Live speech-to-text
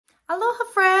Aloha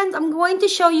friends, I'm going to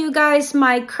show you guys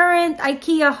my current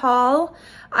IKEA haul.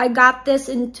 I got this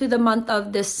into the month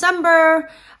of December.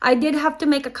 I did have to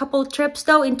make a couple trips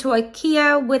though into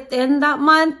IKEA within that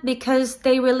month because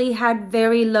they really had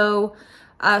very low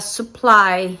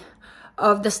supply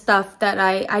of the stuff that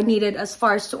I needed as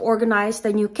far as to organize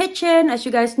the new kitchen. As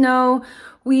you guys know,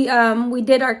 we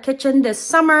did our kitchen this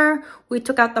summer. We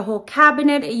took out the whole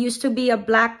cabinet. It used to be a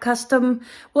black custom,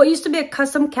 well, it used to be a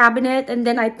custom cabinet, and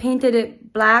then I painted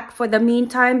it black for the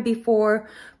meantime before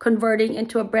converting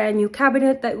into a brand new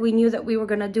cabinet that we knew that we were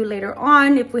gonna do later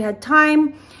on if we had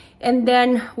time. And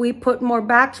then we put more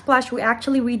backsplash. We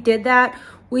actually redid that.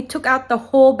 We took out the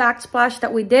whole backsplash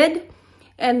that we did,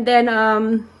 and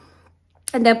then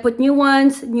put new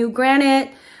ones, new granite,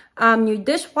 new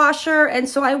dishwasher. And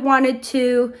so I wanted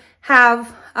to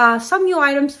have some new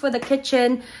items for the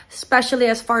kitchen, especially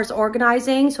as far as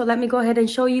organizing. So let me go ahead and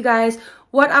show you guys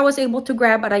what I was able to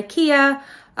grab at IKEA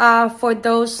for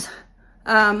those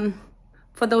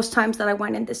times that I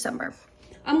went in December.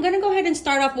 I'm gonna go ahead and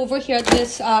start off over here at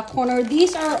this corner.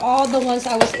 These are all the ones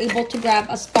I was able to grab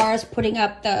as far as putting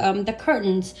up the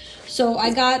curtains. So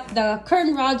I got the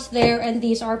curtain rods there, and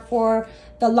these are for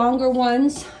the longer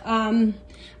ones.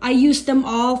 I used them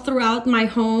all throughout my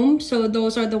home, so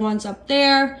those are the ones up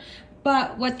there.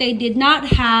 But what they did not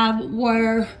have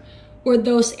were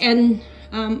those end,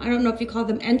 I don't know if you call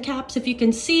them end caps. If you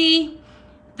can see,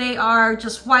 they are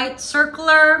just white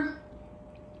circular.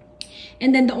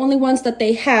 And then the only ones that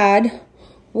they had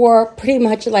were pretty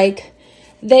much like,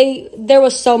 there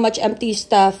was so much empty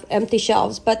stuff, empty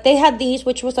shelves. But they had these,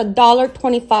 which was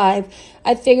 $1.25.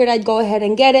 I figured I'd go ahead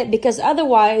and get it because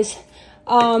otherwise,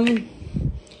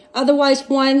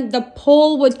 one, the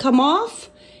pole would come off,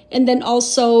 and then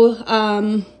also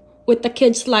with the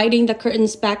kids sliding the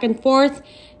curtains back and forth,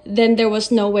 then there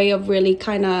was no way of really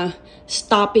kind of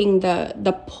stopping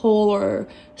the pole or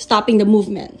stopping the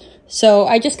movement. So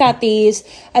I just got these.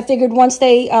 I figured once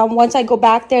I go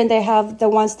back there and they have the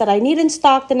ones that I need in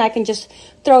stock, then I can just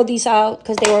throw these out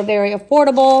because they were very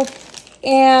affordable.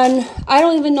 And I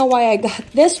don't even know why I got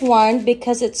this one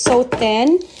because it's so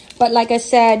thin. But like I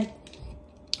said,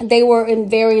 they were in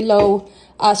very low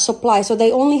supply. So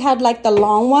they only had like the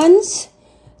long ones,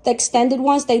 the extended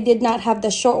ones. They did not have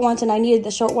the short ones, and I needed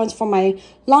the short ones for my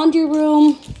laundry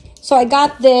room. So I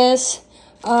got this.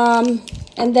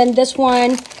 And then this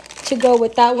one to go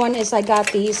with that one is I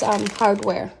got these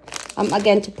hardware.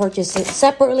 Again, to purchase it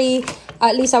separately.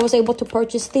 At least I was able to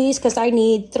purchase these because I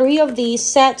need 3 of these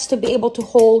sets to be able to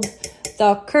hold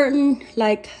the curtain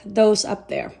like those up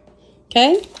there.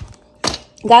 Okay,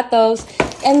 got those.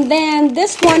 And then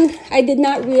this one, I did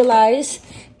not realize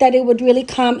that it would really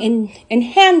come in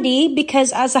handy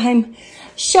because as I'm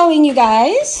showing you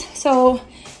guys, so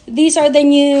these are the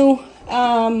new,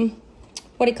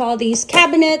 what do you call these,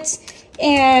 cabinets,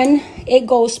 and it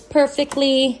goes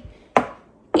perfectly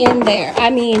in there.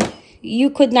 I mean, you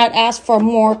could not ask for a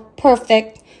more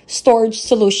perfect storage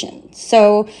solution.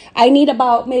 So I need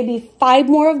about maybe 5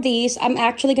 more of these. I'm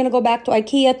actually going to go back to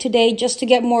IKEA today just to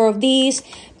get more of these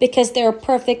because they're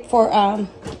perfect for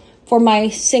my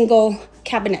single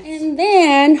cabinet. And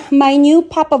then my new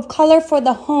pop of color for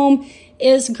the home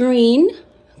is green.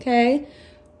 Okay,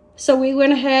 so we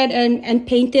went ahead and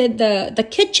painted the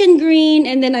kitchen green,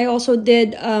 and then I also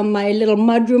did my little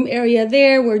mudroom area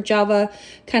there where Java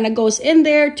kind of goes in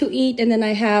there to eat, and then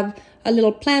I have a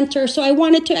little planter. So I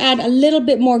wanted to add a little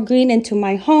bit more green into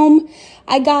my home.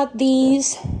 I got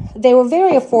these. They were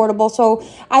very affordable, so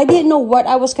I didn't know what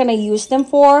I was going to use them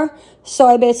for. So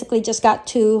I basically just got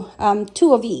two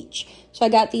of each. So I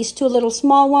got these 2 little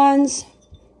small ones.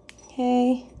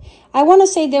 Okay. I want to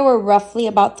say they were roughly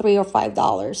about $3 or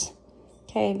 $5.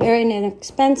 Okay, very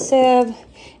inexpensive.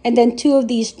 And then 2 of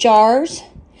these jars.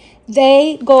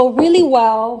 They go really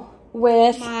well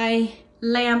with my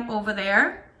lamp over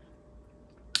there.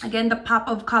 Again, the pop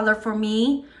of color for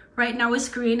me right now is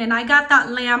green. And I got that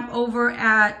lamp over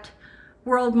at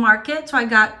World Market. So I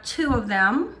got 2 of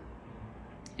them.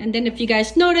 And then if you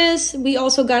guys notice, we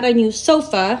also got a new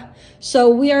sofa. So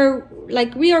we are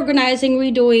like reorganizing,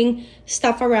 redoing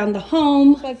stuff around the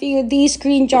home. So I figured these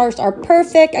green jars are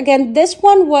perfect. Again, this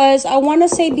one was, I want to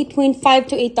say between $5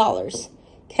 to $8.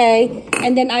 Okay.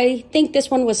 And then I think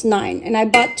this one was $9. And I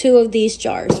bought 2 of these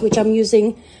jars, which I'm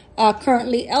using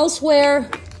currently elsewhere.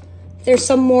 There's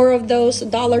some more of those,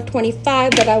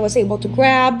 $1.25 that I was able to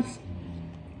grab.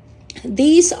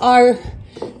 These are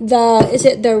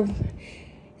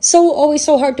always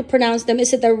so hard to pronounce them.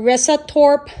 Is it the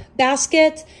Resatorp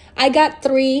basket? I got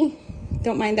 3.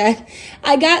 don't mind that.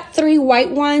 I got 3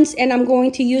 white ones, and I'm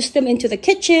going to use them into the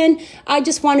kitchen. I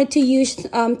just wanted to use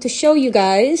to show you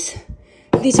guys.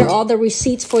 These are all the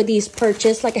receipts for these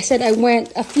purchases. Like I said, I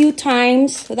went a few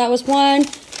times. So that was 1,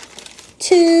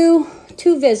 2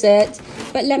 visits.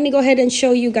 But let me go ahead and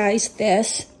show you guys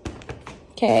this.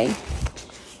 Okay.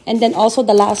 And then also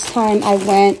the last time I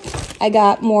went, I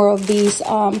got more of these.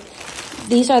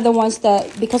 These are the ones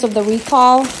that, because of the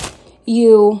recall,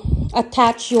 you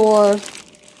attach your,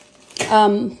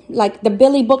 like the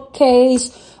Billy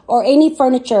bookcase or any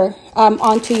furniture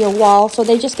onto your wall. So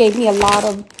they just gave me a lot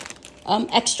of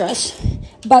extras.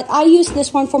 But I use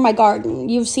this one for my garden.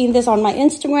 You've seen this on my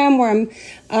Instagram where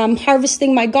I'm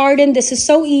harvesting my garden. This is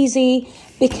so easy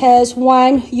because,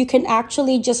 one, you can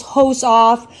actually just hose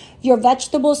off your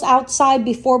vegetables outside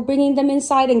before bringing them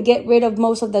inside and get rid of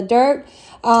most of the dirt.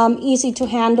 Easy to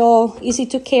handle, easy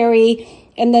to carry.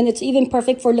 And then it's even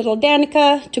perfect for little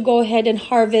Danika to go ahead and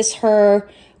harvest her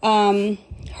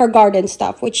garden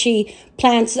stuff, which she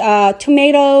plants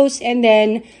tomatoes and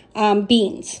then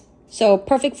beans. So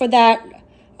perfect for that,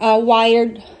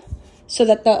 wired so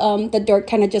that the dirt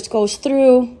kind of just goes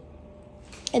through.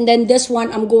 And then this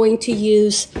one, I'm going to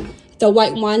use the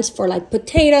white ones for like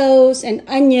potatoes and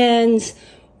onions,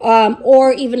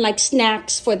 or even like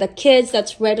snacks for the kids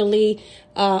that's readily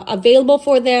available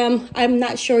for them. I'm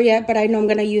not sure yet, but I know I'm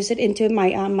going to use it into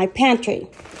my my pantry.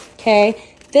 Okay,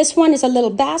 this one is a little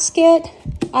basket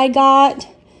I got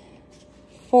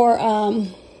for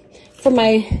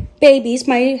my babies,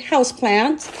 my house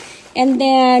plants. And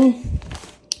then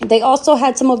they also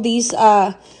had some of these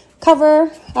pillow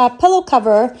cover.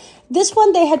 This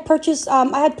one they had purchased,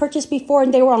 I had purchased before,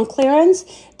 and they were on clearance.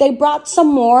 They brought some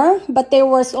more, but they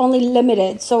were only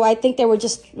limited. So I think they were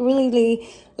just really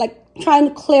like trying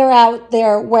to clear out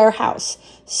their warehouse.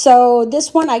 So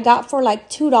this one I got for like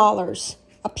 $2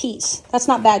 a piece. That's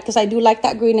not bad because I do like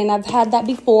that green and I've had that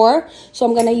before. So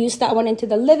I'm going to use that one into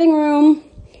the living room.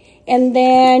 And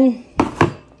then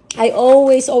I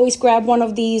always grab one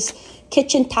of these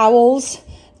kitchen towels.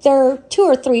 They're $2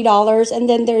 or $3, and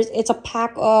then it's a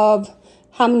pack of,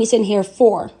 how many's in here?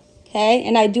 4. Okay,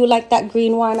 and I do like that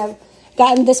green one. I've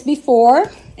gotten this before,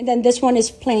 and then this one is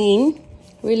plain.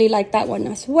 Really like that one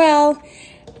as well.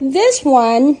 This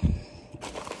one,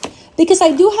 because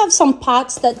I do have some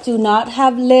pots that do not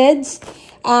have lids.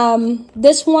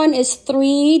 This one is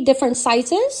 3 different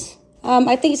sizes.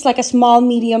 I think it's like a small,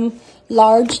 medium,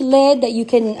 large lid that you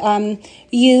can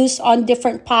use on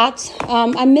different pots.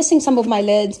 I'm missing some of my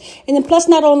lids. And then plus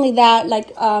not only that,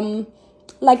 like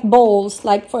bowls,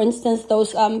 like for instance,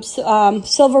 those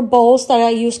silver bowls that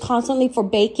I use constantly for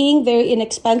baking, very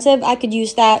inexpensive. I could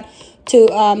use that to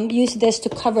use this to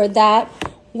cover that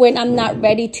when I'm not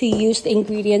ready to use the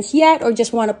ingredients yet, or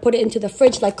just want to put it into the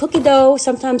fridge like cookie dough.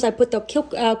 Sometimes I put the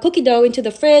cookie dough into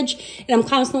the fridge, and I'm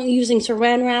constantly using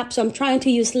saran wrap. So I'm trying to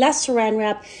use less saran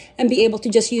wrap and be able to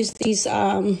just use these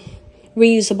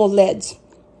reusable lids.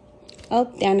 Oh,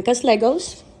 Danika's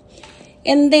Legos.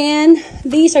 And then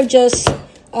these are just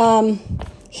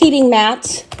heating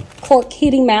mats, cork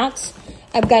heating mats.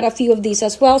 I've got a few of these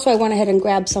as well, so I went ahead and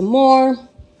grabbed some more.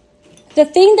 The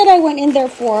thing that I went in there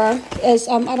for is,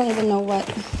 I don't even know what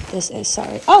this is,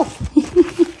 sorry. Oh,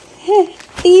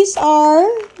 these are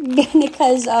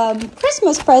Danika's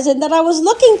Christmas present that I was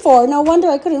looking for. No wonder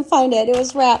I couldn't find it. It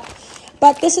was wrapped.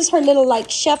 But this is her little like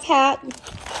chef hat.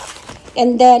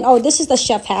 And then, oh, this is the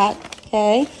chef hat,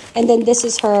 okay? And then this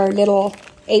is her little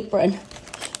apron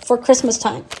for Christmas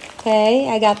time, okay?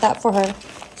 I got that for her.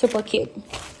 Super cute.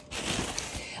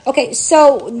 Okay,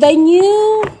 so the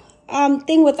new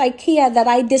thing with IKEA that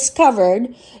I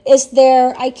discovered is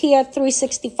their IKEA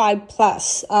 365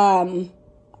 plus, not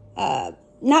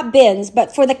bins,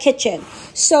 but for the kitchen.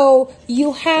 So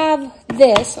you have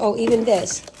this, oh, even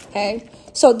this, okay?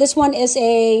 So this one is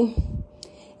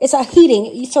it's a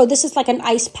heating. So this is like an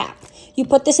ice pack. You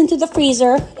put this into the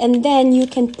freezer, and then you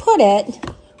can put it,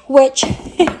 which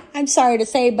I'm sorry to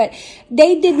say, but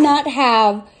they did not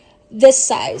have this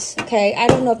size, okay? I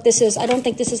don't know if this is, I don't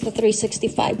think this is the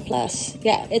 365 plus.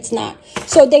 Yeah, it's not.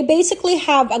 So they basically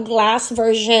have a glass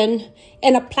version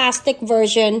and a plastic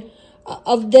version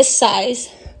of this size,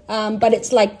 but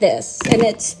it's like this. And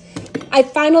I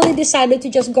finally decided to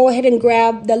just go ahead and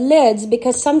grab the lids,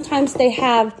 because sometimes they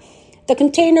have the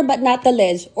container but not the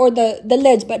lids, or the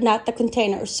lids but not the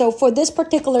container. So for this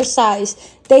particular size,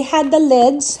 they had the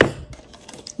lids,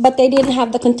 but they didn't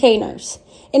have the containers.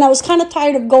 And I was kind of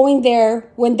tired of going there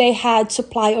when they had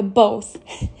supply of both.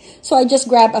 So I just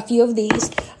grabbed a few of these.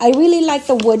 I really like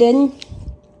the wooden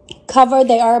cover.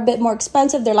 They are a bit more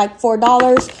expensive. They're like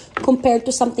 $4 compared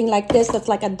to something like this that's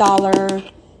like $1,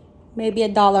 maybe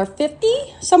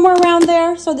 $1.50, somewhere around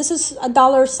there. So this is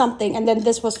 $1 something, and then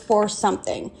this was $4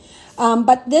 something.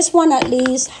 But this one at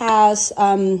least has,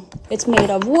 it's made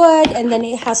of wood, and then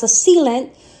it has a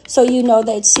sealant, so you know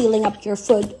that it's sealing up your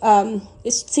food.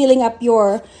 It's sealing up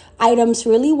your items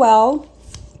really well.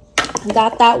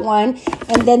 Got that one.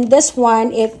 And then this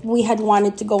one, if we had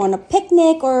wanted to go on a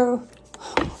picnic or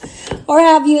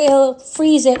have you, it'll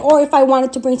freeze it. Or if I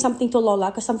wanted to bring something to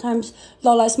Lola, because sometimes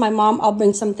Lola is my mom, I'll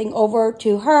bring something over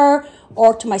to her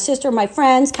or to my sister, my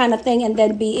friends, kind of thing, and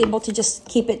then be able to just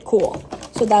keep it cool.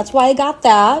 So that's why I got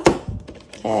that.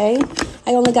 Okay,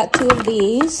 I only got 2 of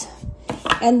these.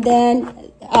 And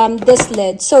then this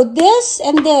lid. So this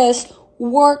and this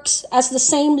works as the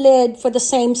same lid for the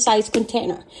same size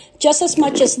container, just as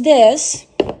much as this.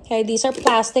 Okay, these are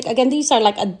plastic. Again, these are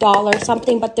like $1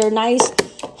 something, but they're nice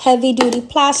heavy duty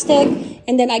plastic.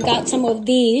 And then I got some of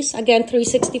these, again,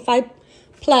 365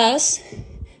 plus,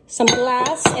 some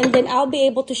glass, and then I'll be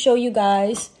able to show you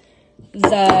guys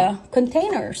the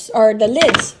containers or the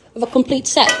lids of a complete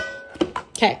set.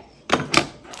 Okay,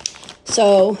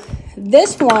 so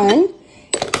this one,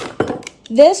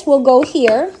 this will go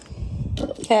here,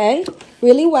 okay,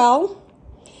 really well.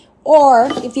 Or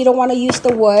if you don't want to use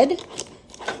the wood,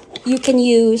 you can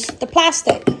use the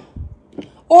plastic.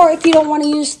 Or if you don't want to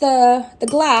use the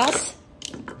glass,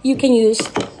 you can use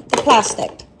the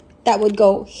plastic. That would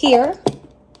go here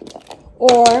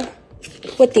or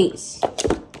with these.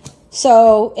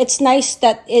 So it's nice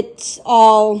that it's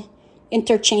all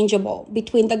interchangeable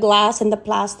between the glass and the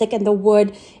plastic and the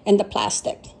wood and the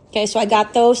plastic. Okay, so I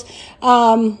got those.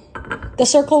 The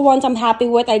circle ones I'm happy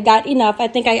with. I got enough. I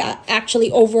think I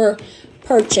actually over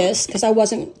purchased because I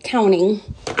wasn't counting.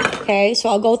 Okay, so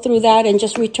I'll go through that and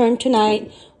just return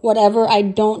tonight whatever I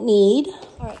don't need.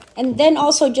 All right. And then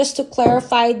also just to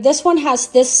clarify, this one has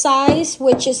this size,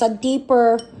 which is a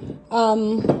deeper,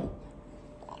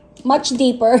 much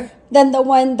deeper than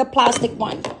the plastic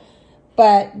one.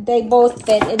 But they both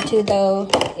fit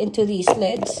into these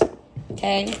lids.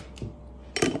 Okay.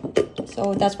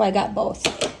 So that's why I got both.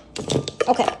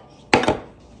 Okay.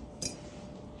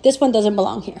 This one doesn't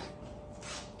belong here.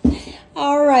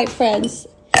 All right, friends.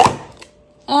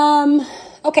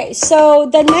 Okay, so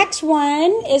the next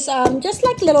one is just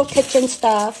like little kitchen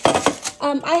stuff.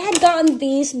 I had gotten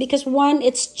these because one,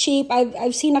 it's cheap.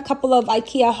 I've seen a couple of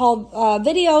IKEA haul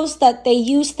videos that they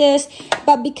use this,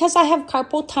 but because I have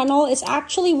carpal tunnel, it's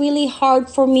actually really hard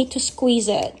for me to squeeze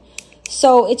it.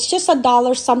 So it's just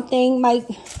 $1 something. My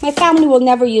family will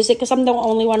never use it because I'm the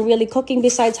only one really cooking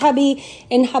besides hubby,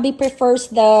 and hubby prefers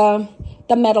the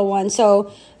metal one.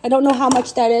 So I don't know how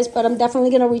much that is, but I'm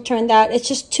definitely going to return that. It's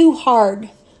just too hard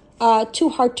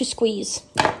to squeeze.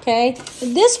 Okay,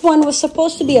 this one was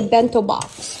supposed to be a bento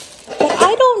box, but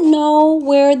I don't know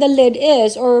where the lid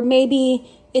is, or maybe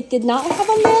it did not have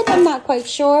a lid. I'm not quite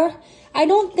sure. I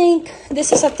don't think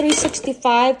this is a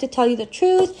 365, to tell you the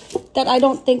truth, that I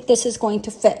don't think this is going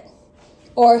to fit.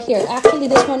 Or here, actually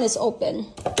this one is open.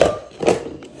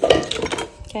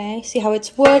 Okay, see how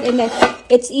it's wood, and then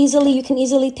you can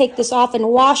easily take this off and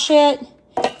wash it,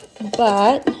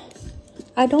 but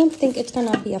I don't think it's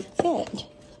gonna be a fit.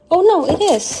 Oh no, it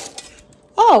is.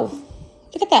 Oh,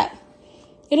 look at that.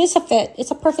 It is a fit.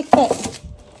 It's a perfect fit.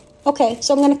 Okay,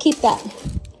 so I'm gonna keep that.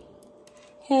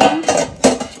 Okay.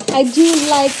 I do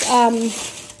like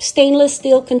stainless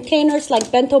steel containers,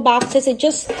 like bento boxes. It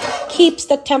just keeps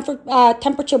the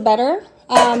temperature better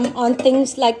on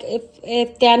things like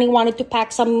if Danny wanted to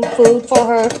pack some food for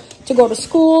her to go to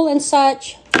school and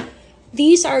such.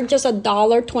 These are just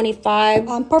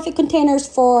 $1.25. Perfect containers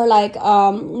for like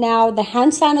now the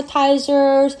hand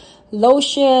sanitizers,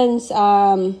 lotions,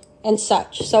 and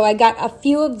such. So I got a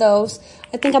few of those.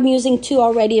 I think I'm using 2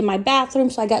 already in my bathroom,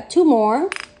 so I got 2 more.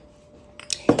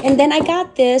 And then I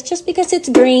got this just because it's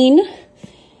green.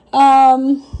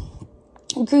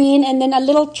 Green, and then a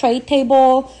little tray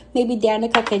table. Maybe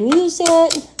Danika can use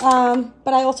it.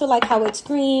 But I also like how it's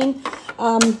green.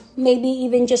 Maybe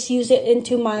even just use it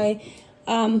into my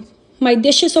my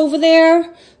dishes over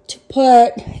there to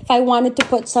put, if I wanted to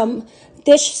put some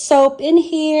dish soap in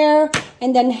here,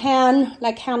 and then hand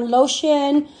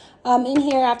lotion in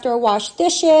here after I wash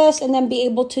dishes, and then be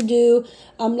able to do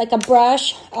like a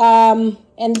brush,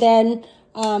 and then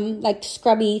like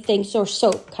scrubby things or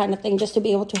soap kind of thing, just to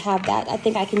be able to have that. I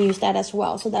think I can use that as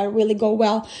well, so that'll really go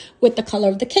well with the color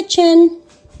of the kitchen.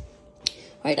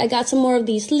 All right, I got some more of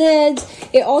these lids.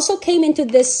 It also came into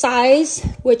this size,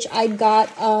 which I got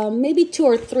maybe 2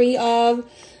 or 3 of,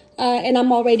 and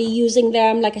I'm already using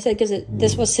them, like I said, because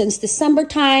this was since December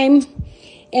time.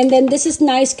 And then this is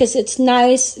nice because it's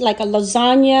nice, like a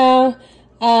lasagna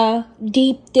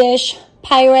deep dish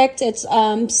Pyrex. It's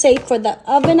safe for the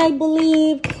oven, I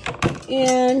believe.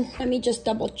 And let me just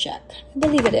double check. I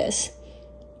believe it is.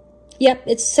 Yep,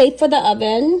 it's safe for the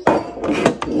oven.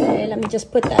 Okay, let me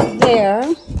just put that there.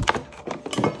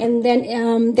 And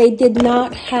then they did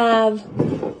not have,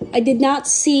 I did not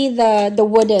see the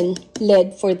wooden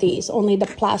lid for these, only the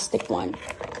plastic one.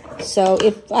 So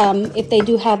if they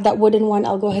do have that wooden one,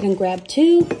 I'll go ahead and grab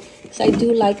two, because I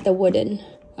do like the wooden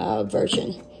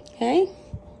version. Okay.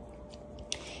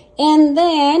 And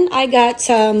then I got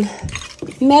some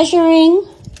measuring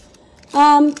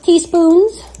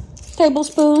teaspoons,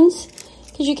 tablespoons,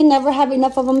 because you can never have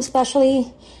enough of them,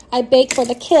 especially I bake for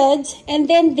the kids. And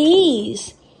then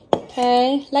these,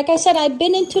 okay, like I said, I've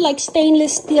been into like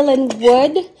stainless steel and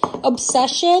wood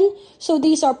obsession. So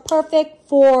these are perfect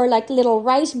for like little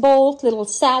rice bowls, little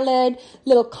salad,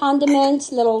 little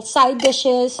condiments, little side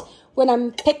dishes when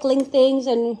I'm pickling things.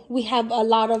 And we have a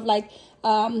lot of like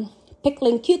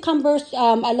pickling cucumbers.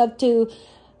 I love to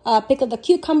pickle the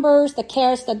cucumbers, the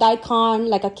carrots, the daikon,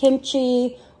 like a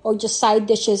kimchi, or just side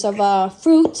dishes of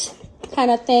fruits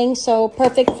kind of thing. So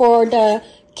perfect for the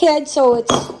kids, so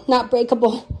it's not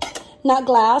breakable, not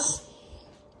glass.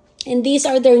 And these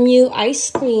are their new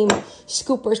ice cream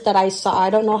scoopers that I saw.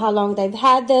 I don't know how long they've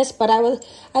had this, but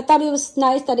I thought it was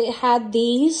nice that it had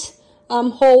these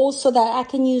holes so that I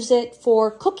can use it for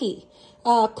cookie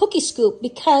scoop,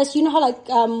 because you know how like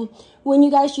when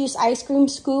you guys use ice cream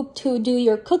scoop to do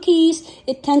your cookies,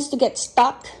 it tends to get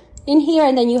stuck in here,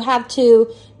 and then you have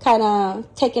to kind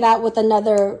of take it out with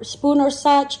another spoon or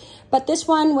such. But this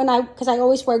one, because I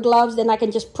always wear gloves, then I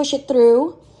can just push it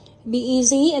through, be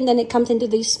easy, and then it comes into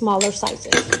these smaller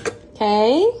sizes.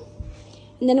 Okay,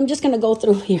 and then I'm just gonna go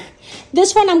through here.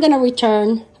 This one I'm gonna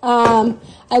return.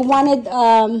 I wanted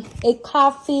a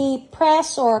coffee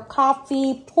press or a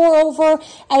coffee pour over.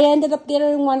 I ended up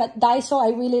getting one at Daiso. I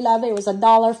really love it. It was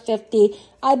 $1.50.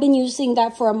 I've been using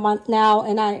that for a month now,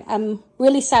 and I'm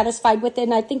really satisfied with it.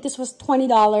 And I think this was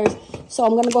 $20. So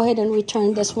I'm going to go ahead and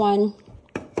return this one.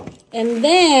 And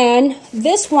then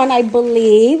this one, I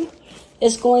believe,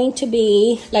 is going to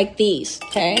be like these,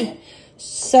 okay?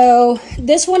 So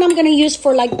this one I'm going to use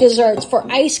for like desserts, for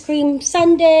ice cream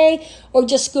sundae, or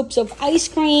just scoops of ice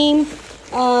cream,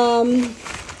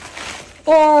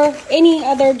 or any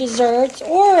other desserts,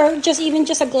 or just even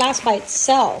just a glass by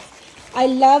itself. I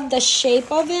love the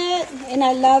shape of it, and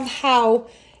I love how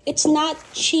it's not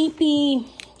cheapy,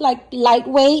 like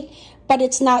lightweight, but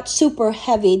it's not super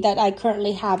heavy that I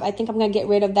currently have. I think I'm going to get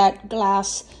rid of that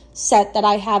glass set that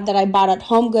I have that I bought at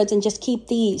Home Goods and just keep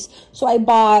these. So I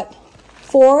bought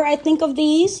 4, I think, of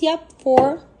these. Yep,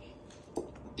 4.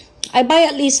 I buy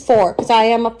at least 4 because I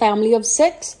am a family of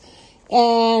 6,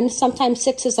 and sometimes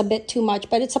 6 is a bit too much,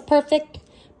 but it's a perfect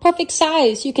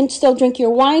size. You can still drink your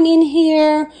wine in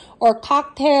here, or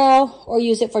cocktail, or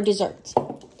use it for desserts.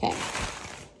 Okay.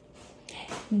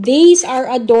 These are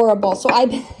adorable. So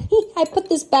I put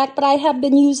this back, but I have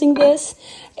been using this,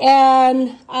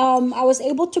 and I was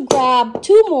able to grab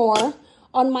 2 more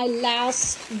on my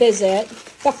last visit.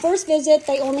 The first visit,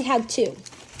 they only had 2.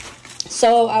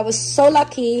 So I was so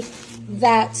lucky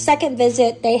that second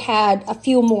visit, they had a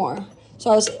few more.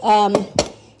 So I was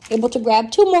able to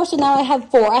grab 2 more. So now I have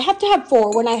 4. I have to have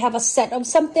 4 when I have a set of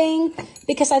something,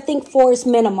 because I think 4 is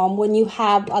minimum when you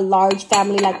have a large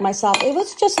family like myself. If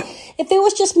it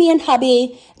was just me and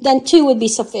hubby, then 2 would be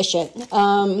sufficient.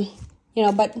 You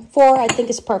know, but 4 I think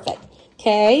is perfect.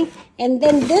 Okay, and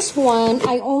then this one,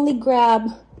 I only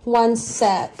grab 1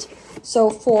 set.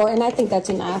 So 4, and I think that's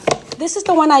enough. This is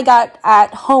the one I got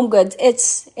at Home Goods.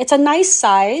 It's a nice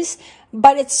size,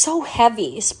 but it's so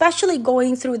heavy, especially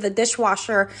going through the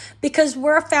dishwasher, because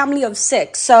we're a family of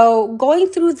 6. So going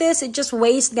through this, it just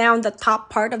weighs down the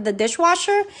top part of the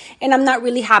dishwasher, and I'm not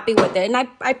really happy with it. And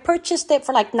I purchased it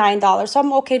for like $9, so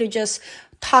I'm okay to just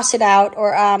toss it out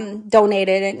or donate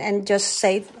it and just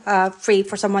save free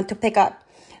for someone to pick up.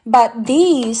 But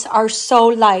these are so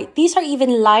light. These are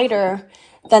even lighter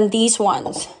than these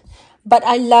ones. But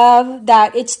I love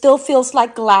that it still feels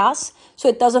like glass, so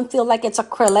it doesn't feel like it's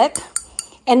acrylic.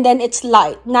 And then it's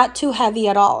light, not too heavy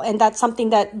at all. And that's something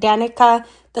that Danika,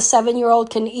 the 7-year-old,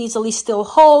 can easily still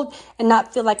hold and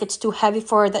not feel like it's too heavy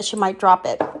for her that she might drop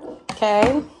it.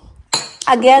 Okay.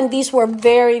 Again, these were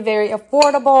very, very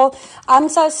affordable. I'm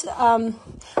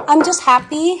just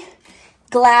happy,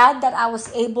 glad that I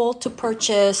was able to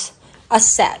purchase a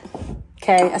set.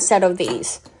 Okay, a set of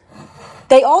these.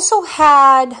 They also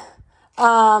had,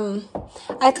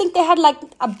 I think they had like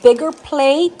a bigger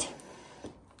plate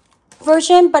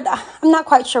version, but I'm not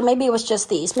quite sure. Maybe it was just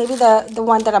these. Maybe the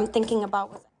one that I'm thinking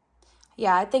about was.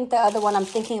 Yeah, I think the other one I'm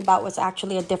thinking about was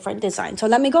actually a different design. So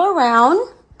let me go around.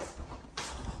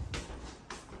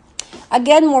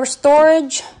 Again, more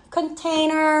storage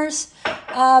containers.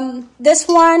 This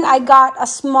one, I got a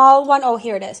small one. Oh,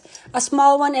 here it is. A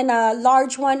small one and a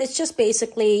large one. It's just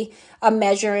basically a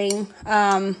measuring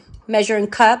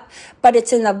cup, but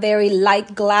it's in a very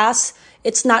light glass.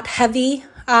 It's not heavy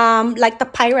like the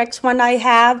Pyrex one I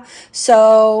have.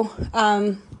 So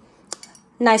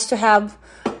nice to have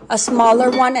a smaller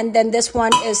one. And then this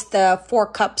one is the 4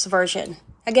 cups version.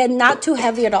 Again, not too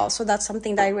heavy at all. So that's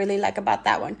something that I really like about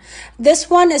that one. This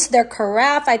one is their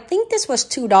carafe. I think this was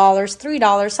 $2,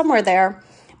 $3, somewhere there.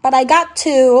 But I got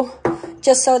 2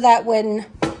 just so that when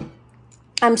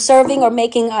I'm serving or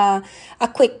making a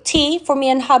quick tea for me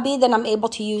and hubby, then I'm able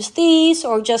to use these,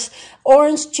 or just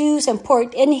orange juice and pour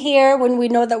it in here when we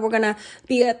know that we're going to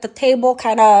be at the table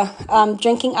kind of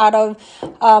drinking out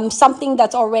of something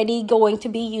that's already going to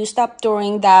be used up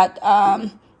during that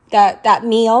that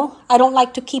meal. I don't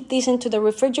like to keep these into the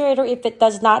refrigerator if it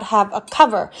does not have a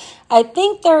cover. I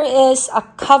think there is a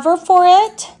cover for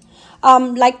it,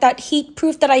 like that heat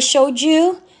proof that I showed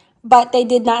you, but they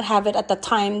did not have it at the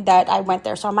time that I went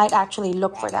there. So I might actually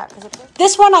look for that.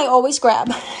 This one I always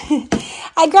grab.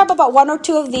 I grab about 1 or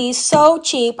 2 of these, so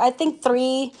cheap. I think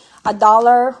 $3,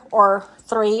 $1 or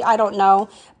 $3, I don't know.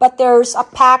 But there's a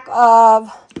pack of,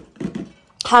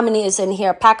 how many is in here?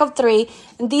 A pack of 3.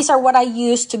 And these are what I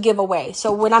use to give away.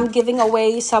 So when I'm giving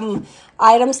away some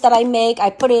items that I make, I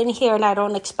put it in here and I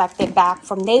don't expect it back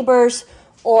from neighbors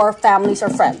or families or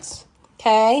friends.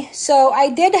 Okay, so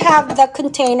I did have the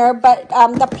container, but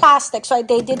the plastic, so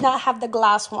they did not have the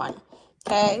glass one.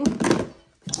 Okay,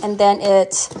 and then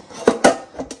it's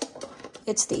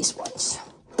these ones.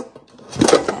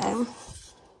 Okay,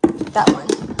 that one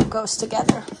goes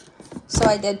together. So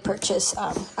I did purchase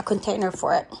a container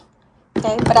for it.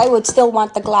 Okay, but I would still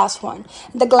want the glass one.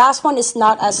 The glass one is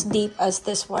not as deep as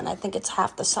this one. I think it's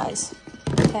half the size.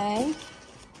 Okay.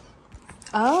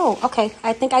 Oh, okay.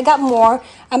 I think I got more.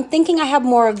 I'm thinking I have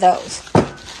more of those.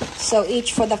 So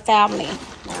each for the family.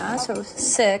 Yeah, so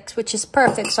 6, which is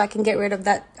perfect. So I can get rid of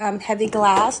that heavy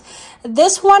glass.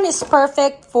 This one is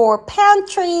perfect for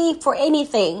pantry, for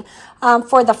anything.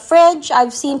 For the fridge,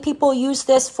 I've seen people use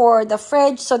this for the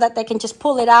fridge so that they can just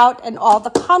pull it out and all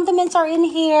the condiments are in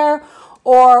here.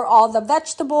 Or all the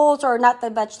vegetables, or not the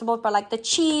vegetables, but like the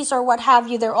cheese or what have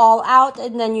you, they're all out,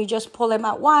 and then you just pull them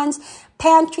at once.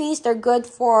 Pantries, they're good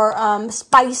for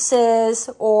spices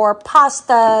or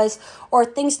pastas or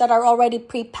things that are already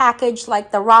pre-packaged,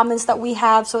 like the ramens that we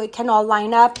have, so it can all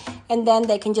line up, and then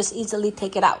they can just easily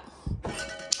take it out.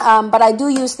 But I do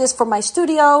use this for my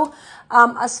studio.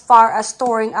 As far as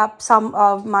storing up some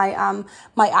of my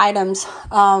my items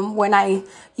when I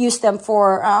use them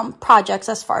for projects,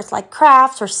 as far as like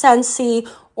crafts or Scentsy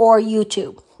or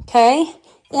YouTube. Okay,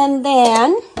 and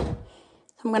then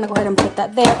I'm gonna go ahead and put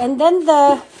that there. And then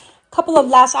the couple of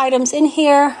last items in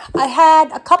here, I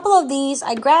had a couple of these.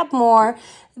 I grabbed more.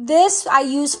 This I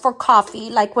use for coffee,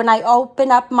 like when I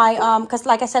open up my because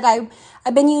like I said,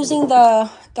 I've been using the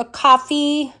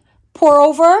coffee pour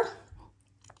over.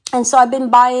 And so I've been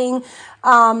buying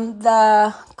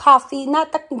the coffee,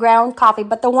 not the ground coffee,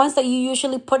 but the ones that you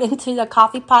usually put into the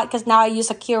coffee pot, because now I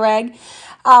use a Keurig.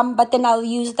 But then I'll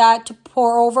use that to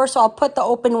pour over. So I'll put the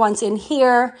open ones in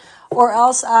here, or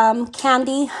else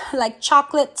candy, like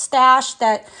chocolate stash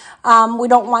that we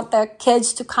don't want the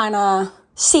kids to kind of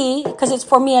see, because it's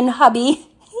for me and hubby.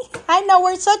 I know,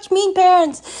 we're such mean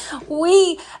parents.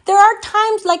 There are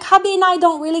times like hubby and I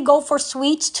don't really go for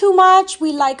sweets too much.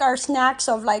 We like our snacks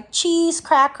of like cheese,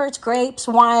 crackers, grapes,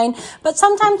 wine. But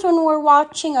sometimes when we're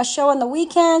watching a show on the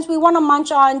weekends, we want to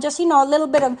munch on just, a little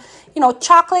bit of,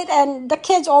 chocolate, and the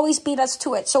kids always beat us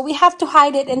to it. So we have to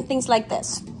hide it in things like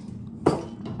this.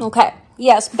 Okay.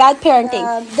 Yes, bad parenting.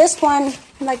 This one,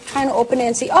 I'm like trying to open it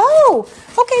and see. Oh,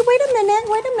 okay, wait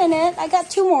a minute. I got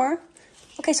 2 more.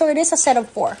 Okay, so it is a set of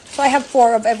 4. So I have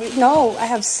 4 of every... No, I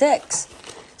have 6.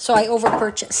 So I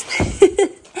over-purchased.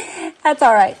 That's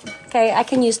all right. Okay, I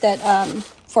can use that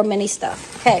for many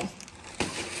stuff. Okay.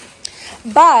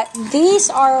 But these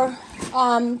are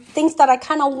things that I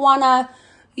kind of want to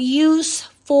use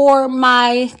for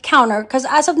my counter. Because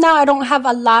as of now, I don't have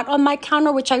a lot on my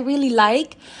counter, which I really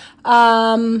like.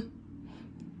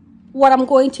 What I'm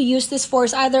going to use this for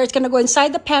is either it's going to go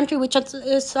inside the pantry, which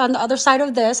is on the other side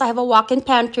of this. I have a walk-in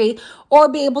pantry, or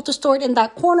be able to store it in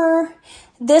that corner.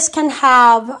 This can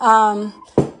have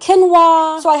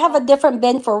quinoa. So I have a different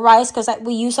bin for rice because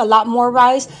we use a lot more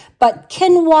rice. But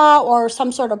quinoa or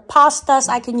some sort of pastas,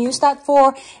 I can use that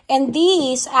for. And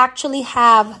these actually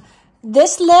have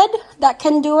this lid that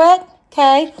can do it.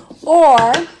 okay?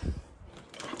 Or,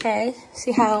 okay,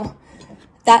 see how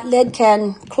that lid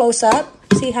can close up?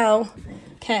 See how,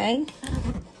 okay?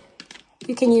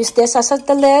 You can use this as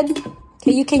the lid.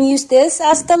 Okay, you can use this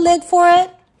as the lid for it,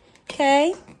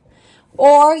 okay?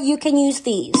 Or you can use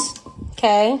these,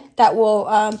 okay? That will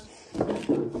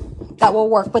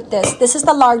work with this. This is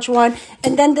the large one,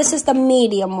 and then this is the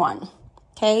medium one,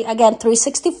 okay? Again,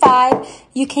 365.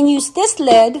 You can use this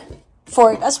lid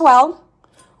for it as well,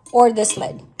 or this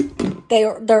lid.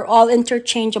 They're all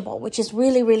interchangeable, which is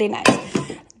really, really nice.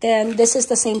 Then this is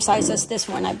the same size as this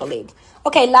one, I believe.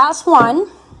 Okay, last one.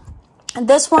 And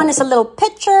this one is a little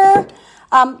pitcher,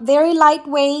 very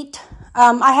lightweight.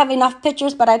 I have enough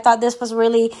pictures, but I thought this was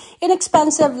really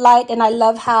inexpensive, light, and I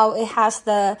love how it has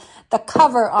the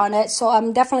cover on it. So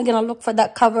I'm definitely going to look for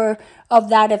that cover of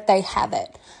that if they have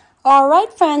it. All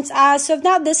right, friends, as of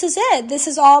now, this is it. This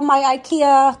is all my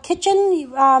IKEA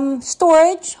kitchen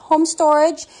storage, home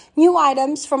storage, new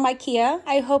items from IKEA.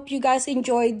 I hope you guys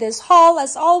enjoyed this haul.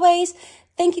 As always,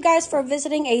 thank you guys for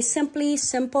visiting A Simply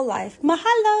Simple Life.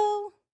 Mahalo!